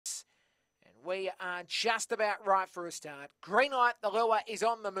We are just about right for a start. Green Light, the lure, is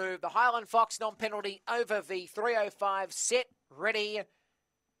on the move. The Highland Fox non-penalty over the 305. Set, ready,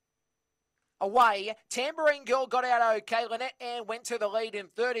 away. Tambourine Girl got out okay. Lynette Ann went to the lead in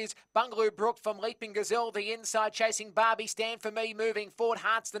third. Is Bungaloo Brook from Leaping Gazelle. The inside chasing Barbie. Stand for Me moving forward.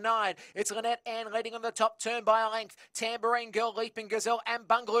 Hearts Denied. It's Lynette Ann leading on the top turn by a length. Tambourine Girl, Leaping Gazelle and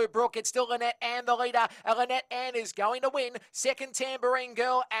Bungaloo Brook. It's still Lynette Ann the leader. Lynette Ann is going to win. Second Tambourine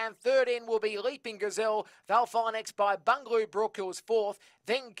Girl and third in will be Leaping Gazelle. They'll follow next by Bungaloo Brook, who was fourth.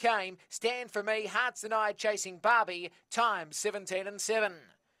 Then came Stand for Me. Hearts Denied chasing Barbie. Time 17 and 7.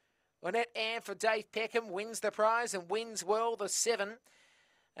 Lynette Ann for Dave Peckham wins the prize and wins well the 7.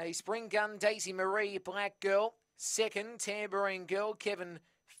 A Spring Gun, Daisy Marie, Black Girl. Second, Tambourine Girl, Kevin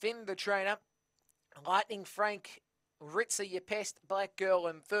Finn, the trainer. Lightning Frank, Ritza Yepest, Black Girl.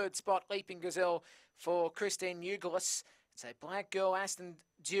 And third spot, Leaping Gazelle for Christine Eugelis. It's a Black Girl, Aston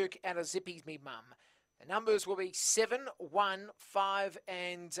Duke, and a Zippy's Me Mum. The numbers will be 7, 1, 5,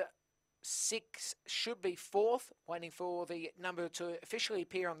 and 6 should be fourth, waiting for the number to officially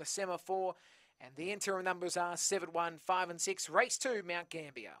appear on the semaphore. And the interim numbers are 7, 1, 5, and 6. Race 2,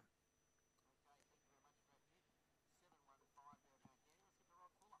 Mt-Gambier.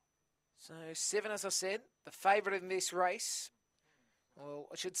 So 7, as I said, the favourite in this race. Well,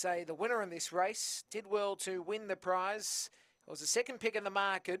 I should say the winner in this race did well to win the prize. It was the second pick in the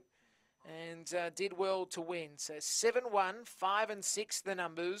market and did well to win. So 7, 1, 5, and 6, the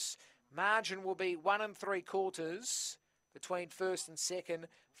numbers. Margin will be 1 3/4 between first and second.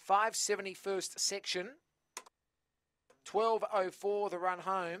 570 first section. 12:04 the run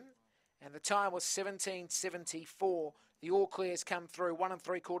home. And the time was 17:74. The all clears come through 1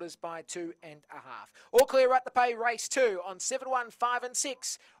 3/4 by 2 1/2. All clear at the pay, race 2 on 7, 1, 5, and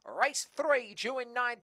 6. Race 3 due in 19.